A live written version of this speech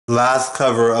Last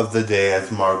cover of the day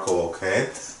as Marco, okay?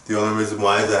 The only reason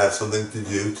why is I have something to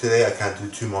do today. I can't do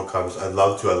 2 more covers. I'd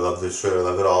love to. I love this shirt. I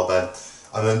love it all, but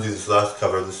I'm going to do this last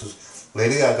cover. This is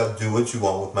Lady Gaga, Do What You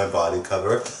Want With My Body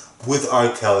cover with R.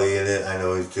 Kelly in it. I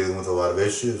know he's dealing with a lot of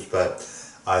issues, but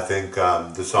I think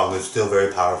the song is still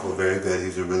very powerful, very good.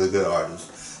 He's a really good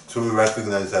artist. So we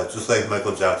recognize that. Just like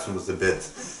Michael Jackson was a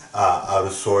bit out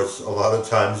of sorts a lot of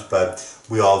times, but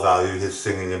we all value his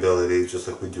singing ability just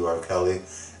like we do R. Kelly.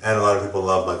 And a lot of people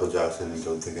love Michael Jackson and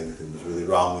don't think anything was really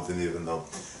wrong with him, even though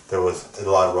there was a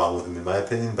lot wrong with him in my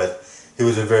opinion. But he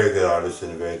was a very good artist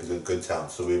and a very good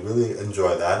talent. So we really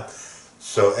enjoy that.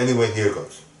 So anyway, here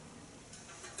goes.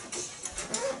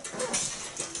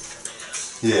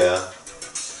 Yeah.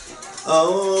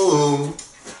 Oh.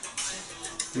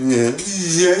 Yeah.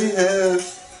 Yeah.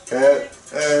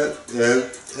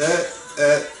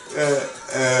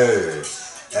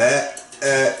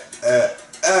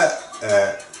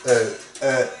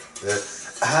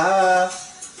 I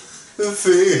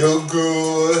feel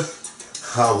good.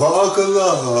 I walk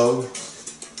along.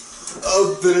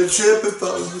 Up in a trip and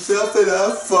fall myself and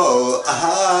I fall.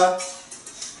 I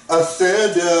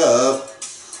stand up.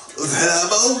 Then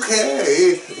I'm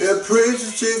okay. That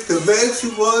pretty chick that makes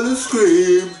you wanna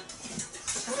scream.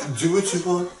 Do what you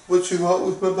want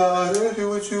with my body. Do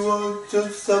what you want,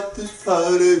 just stop this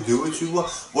party. Do what you want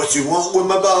with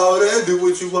my body. Do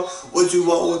what you want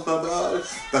with my body.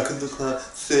 Back in the club,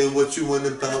 say what you want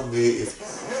about me. If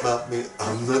about me,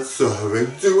 I'm not sorry.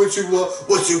 Do what you want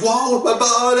with my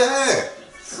body.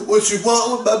 What you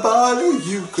want with my body,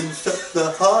 you can stop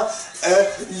the heart and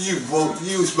you won't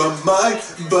use my mind,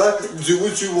 but do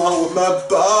what you want with my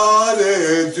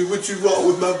body, do what you want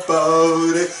with my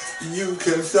body, you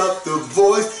can stop the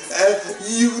voice and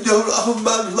you don't own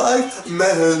my life,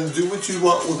 man, do what you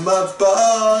want with my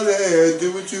body,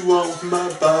 do what you want with my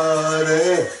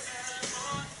body.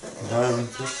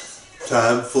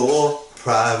 Time for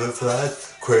private flight,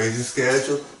 crazy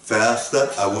schedule, fast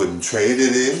up, I wouldn't trade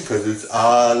it in, cause it's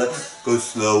all, go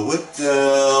slow it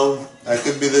down. I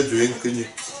can be the drink and you,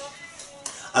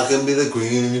 I can be the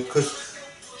green and you cause,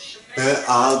 and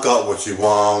I got what you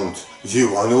want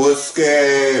to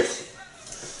escape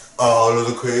all of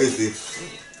the crazy,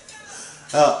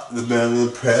 the man and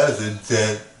the president,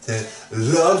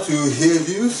 love to hear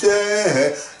you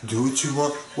say, do what you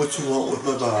want with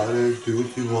my body, do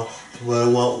what I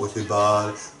want with your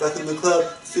body. Back in the club,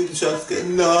 see the shots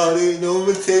getting naughty, no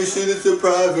invitation, it's a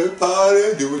private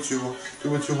party. Do what you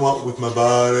want with my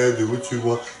body, do what you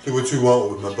want with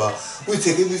my body. We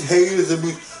taking these haters and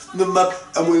we them up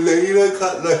and we lay the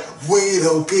cut like we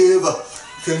don't give up.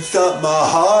 Can stop my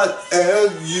heart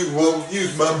and you won't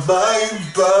use my mind,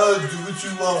 but do what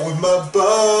you want with my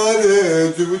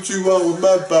body, do what you want with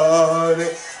my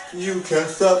body. You can't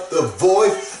stop the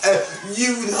voice and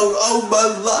you don't own my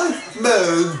life,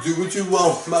 man. Do what you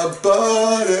want with my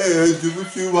body, do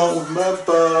what you want with my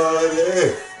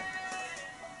body.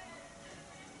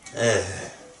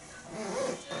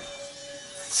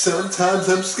 Sometimes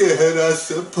I'm scared, I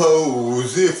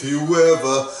suppose, if you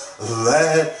ever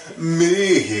let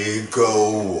me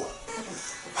go,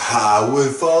 I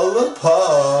would fall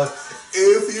apart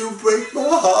if you break my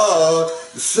heart.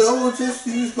 So just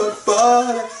use my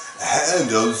body and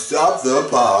don't stop the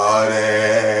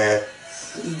party.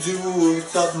 Do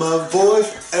stop my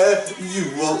voice and you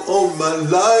won't own my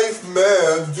life,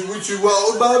 man. Do what you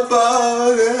want with my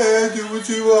body, do what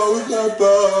you want with my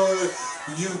body.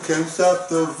 You can stop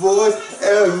the voice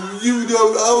and you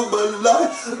don't own my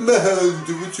life, man.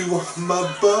 Do what you want with my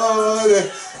body,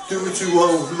 do what you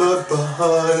want with my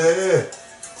body.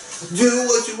 Do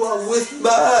what you want with my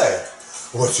body. Do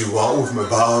what you want with my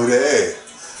body.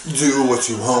 Do what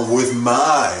you want with my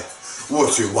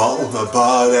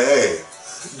body.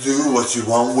 Do what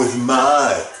you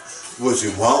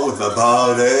want with my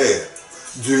body.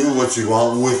 Do what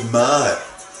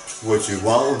you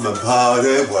want with my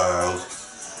body, world.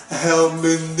 Help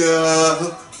me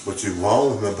now. What you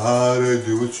want with my body,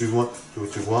 do what you want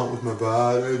with my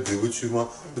body, do what you want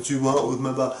with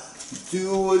my body,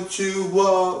 do what you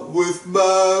want with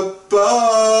my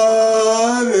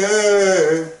body.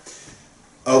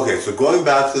 Okay, so going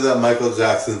back to that Michael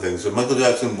Jackson thing, so Michael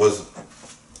Jackson was,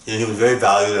 he was very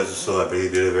valued as a celebrity, he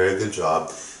did a very good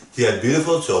job. He had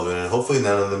beautiful children, and hopefully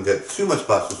none of them get too much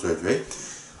plastic surgery.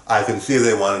 I can see if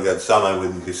they want to get some, I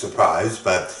wouldn't be surprised,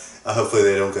 but hopefully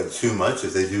they don't get too much,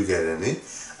 if they do get any.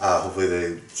 Hopefully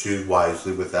they choose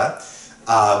wisely with that.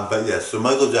 But yes, so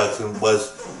Michael Jackson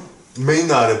may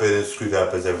not have been as screwed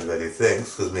up as everybody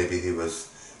thinks, because maybe he was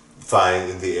fine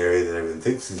in the area that everyone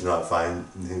thinks he's not fine,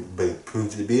 but he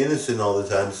proved to be innocent all the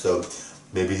time, so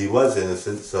maybe he was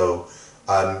innocent. So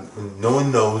no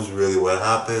one knows really what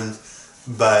happened.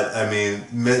 But I mean,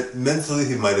 mentally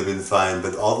he might have been fine.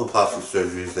 But all the plastic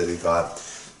surgeries that he got,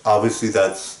 obviously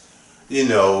that's, you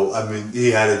know, I mean,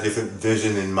 he had a different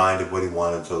vision in mind of what he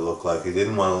wanted to look like. He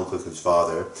didn't want to look like his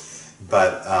father,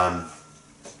 but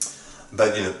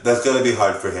you know, that's gonna be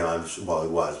hard for him. I'm sure, well, it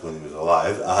was when he was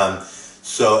alive.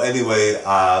 So anyway,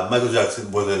 Michael Jackson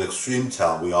was an extreme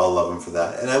talent. We all love him for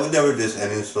that, and I would never diss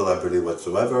any celebrity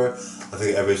whatsoever. I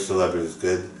think every celebrity is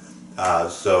good.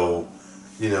 So,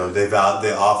 you know, they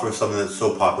offer something that's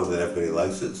so popular that everybody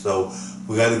likes it. So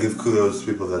we got to give kudos to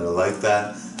people that are like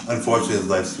that. Unfortunately, his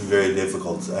life's been very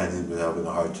difficult, and he's been having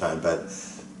a hard time.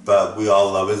 But we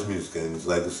all love his music, and his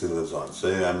legacy lives on. So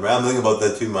anyway, I'm rambling about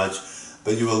that too much.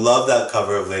 But you will love that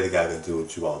cover of Lady Gaga, Do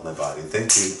What You Want with My Body.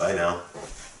 Thank you. Bye now.